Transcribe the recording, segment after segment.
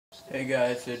Hey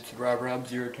guys, it's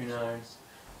Rob029.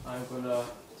 I'm gonna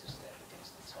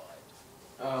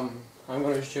I'm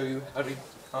gonna show you how to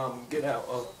get out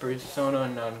of persona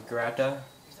non grata.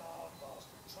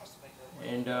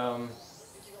 And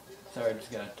sorry, I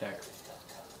just got a text.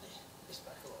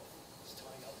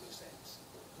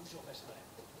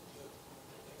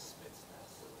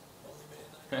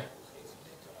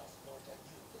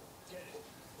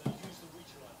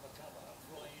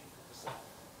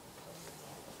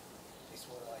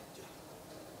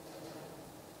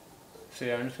 So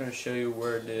yeah, I'm just gonna show you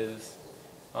where it is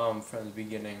from the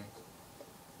beginning.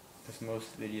 Because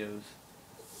most videos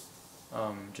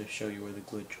just show you where the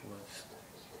glitch was.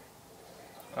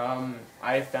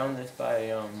 I found this by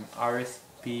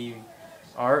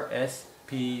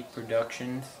RSP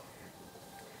Productions.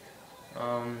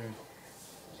 Um,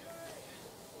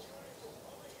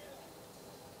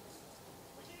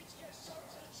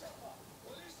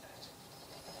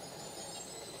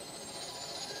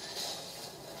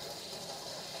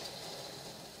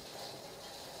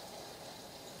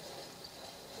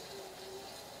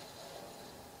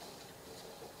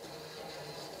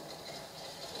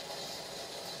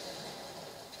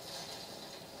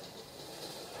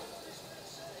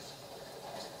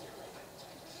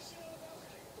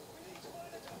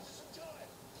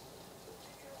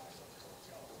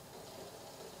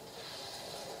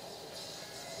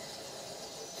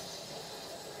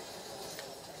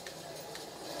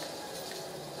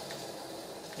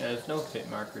 yeah, there's no fit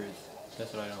markers.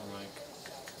 That's what I don't like.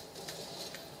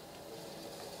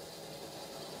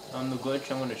 The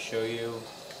glitch I'm going to show you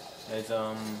is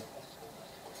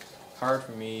hard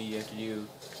for me. You have to do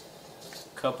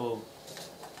a couple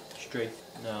straight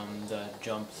the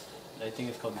jumps. I think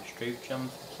it's called the straight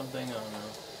jump or something. I don't know.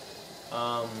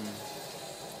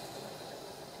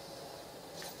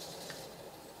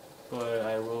 But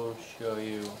I will show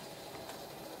you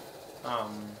how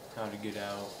to get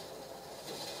out.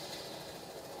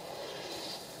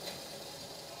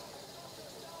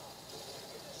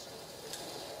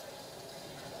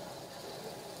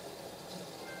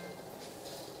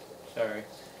 Sorry,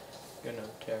 got no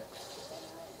text.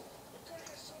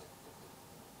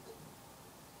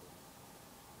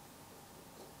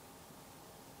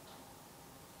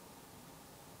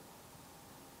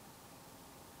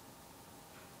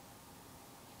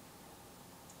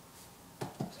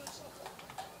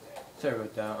 Sorry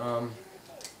about that.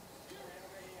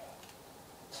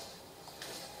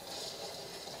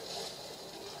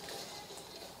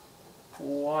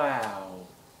 Wow.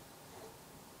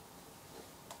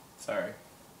 Sorry.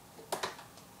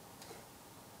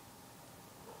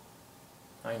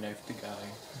 I knifed the guy.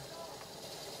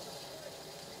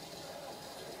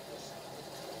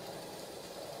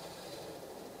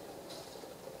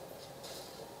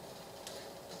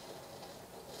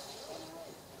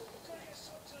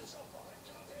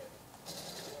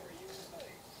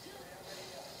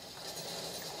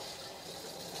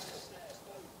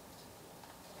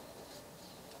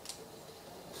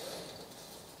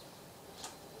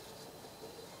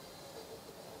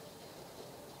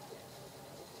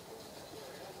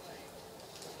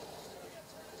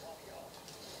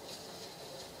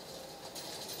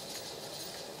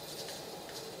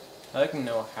 I'd like to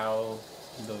know how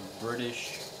the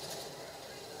British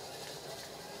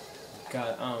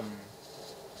got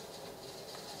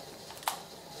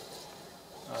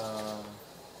uh,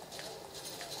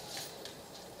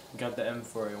 got the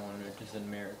M4A1, which is an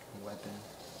American weapon.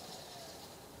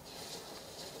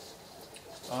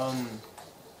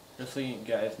 Just so you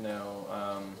guys know,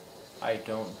 I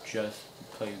don't just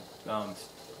play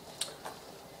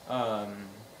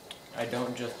I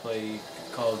don't just play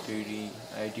Call of Duty.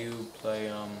 I do play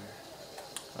on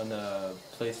the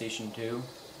PlayStation 2.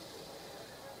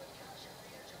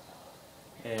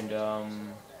 And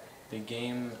the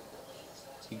games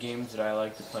that I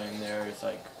like to play in there is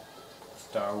like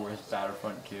Star Wars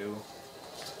Battlefront 2.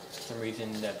 For some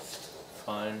reason that's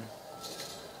fun.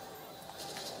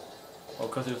 Well,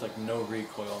 because there's like no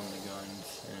recoil on the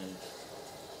guns, and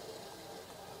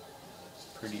it's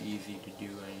pretty easy to do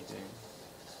anything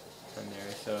from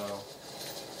there. So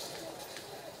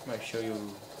I might show you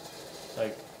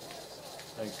like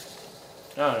I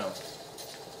don't know.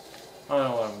 I don't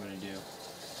know what I'm gonna do.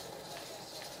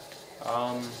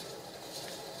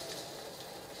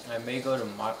 I may go to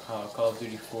Call of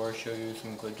Duty 4, show you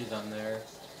some glitches on there.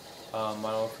 Modern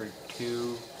Warfare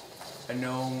 2. I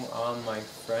know my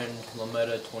friend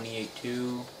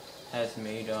Lametta282 has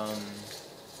made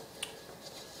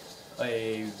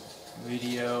a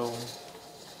video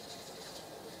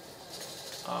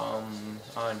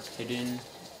on Hidden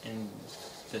in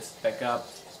the Spec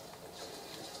Ops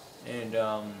and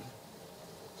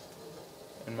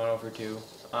Modern Warfare 2.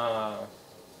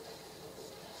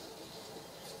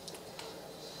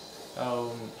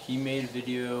 He made a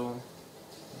video,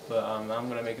 but I'm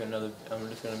gonna make another. I'm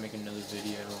just gonna make another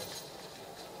video.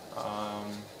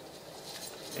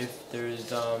 If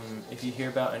there's if you hear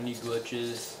about any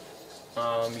glitches,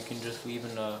 you can just leave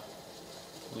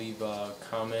a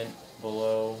comment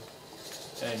below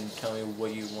and tell me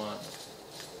what you want.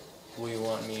 What you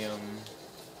want me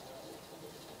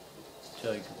to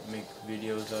like make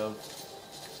videos of.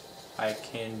 I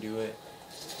can do it.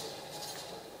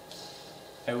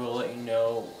 I will let you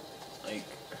know, like,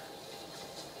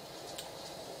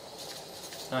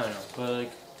 I don't know, but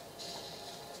like,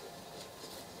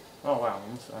 oh wow, I'm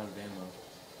almost out of ammo.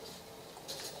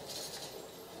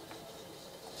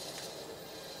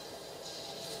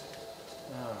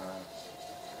 Ah,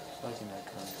 liking that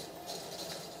gun.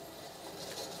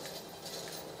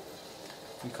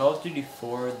 In Call of Duty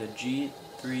 4, the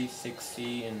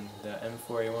G36C and the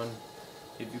M4A1,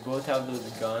 if you both have those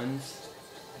guns,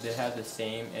 they have the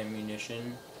same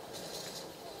ammunition. It's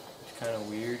kind of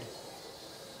weird.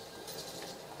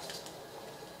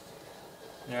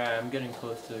 Yeah, I'm getting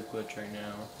close to the glitch right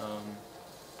now.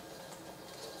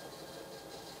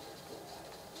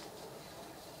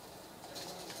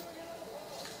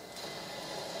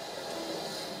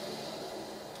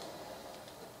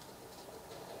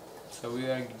 So what we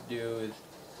gotta do is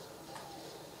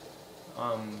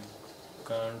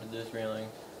go onto this railing,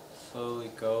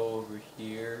 slowly go over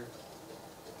here,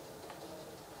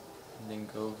 and then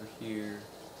go over here.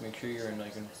 Make sure you're in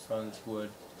front of this wood.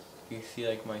 You see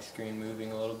like my screen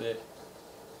moving a little bit.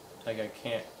 Like I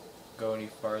can't go any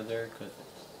farther because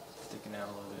it's sticking out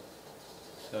a little bit.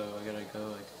 So I gotta go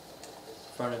like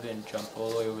in front of it and jump all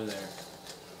the way over there.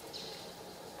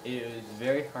 It was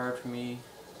very hard for me.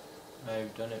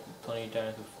 I've done it plenty of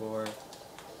times before.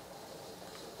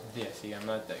 Yeah, see, I'm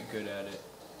not that good at it.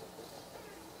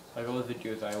 Like all the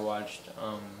videos I watched,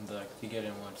 to get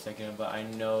in 1 second, but I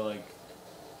know like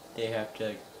they have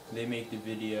to, they make the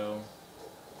video,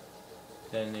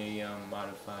 then they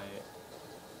modify it.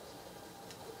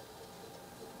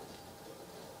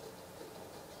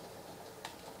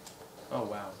 Oh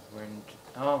wow, we're into,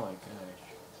 oh my gosh,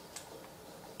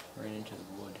 we're into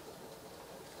the wood.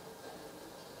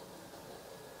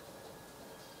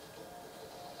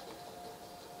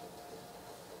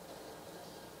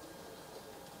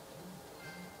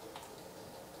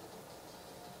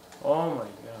 Oh my gosh.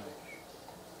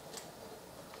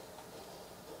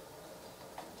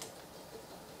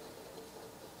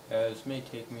 Yeah, this may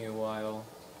take me a while.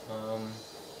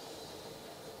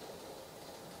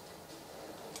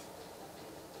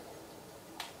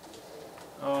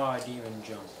 Oh, I didn't even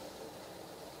jump.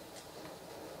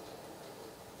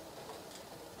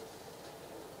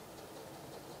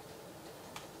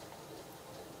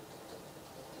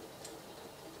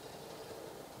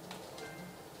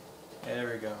 Yeah,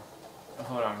 there we go. Oh,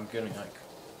 hold on, I'm getting like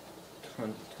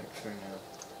tons of text right now.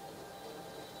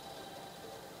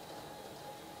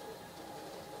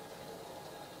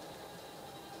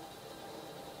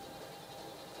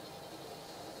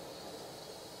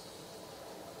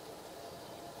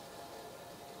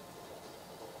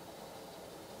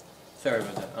 Sorry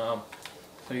about that.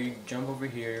 So you jump over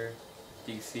here.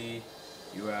 You see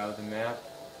you have the map.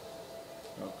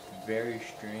 It looks very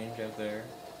strange out there.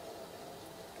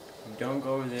 Don't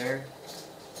go over there.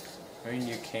 I mean,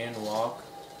 you can walk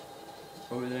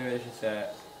over there. It's just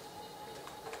that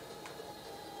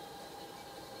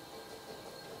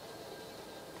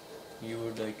you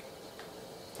would like.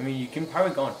 I mean, you can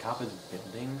probably go on top of the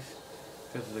buildings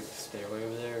because there's like a stairway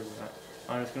over there.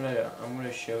 I'm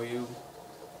gonna show you.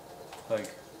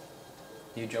 Like,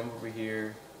 you jump over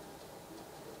here.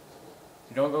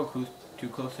 You don't go too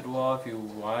close to the wall. If you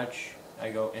watch,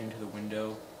 I go into the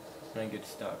window and I get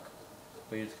stuck.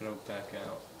 But you just gotta back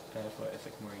out. That's why it's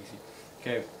like more easy.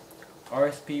 Okay,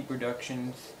 RSP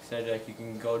Productions said like you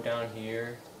can go down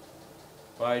here.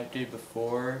 What I did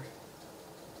before.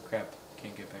 Crap,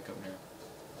 can't get back up now.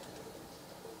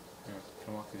 No,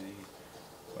 can walk through these.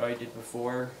 What I did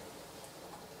before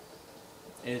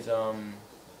is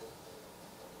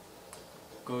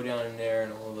go down there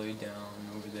and all the way down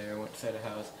over there, one side of the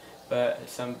house. But at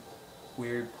some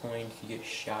weird point you get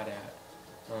shot at.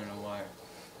 I don't know why.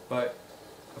 But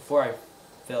before I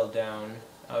fell down,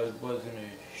 I was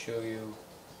gonna show you.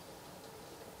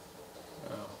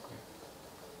 Oh, okay.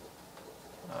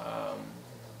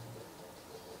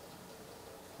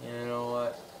 You know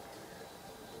what?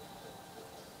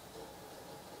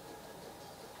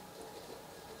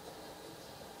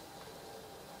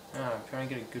 I'm trying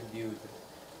to get a good view of it.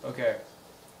 Okay,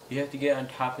 You have to get on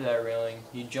top of that railing.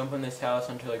 You jump in this house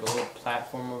onto like a little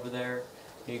platform over there.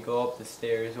 You go up the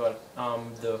stairs.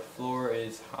 The floor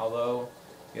is hollow.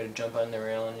 You gotta jump on the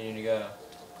railing and you gotta,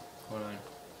 hold on.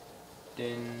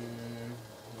 Then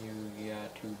you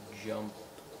got to jump.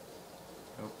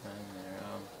 Open there.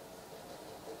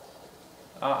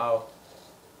 Uh-oh.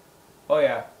 Oh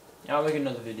yeah. I'll make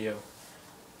another video.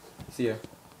 See ya.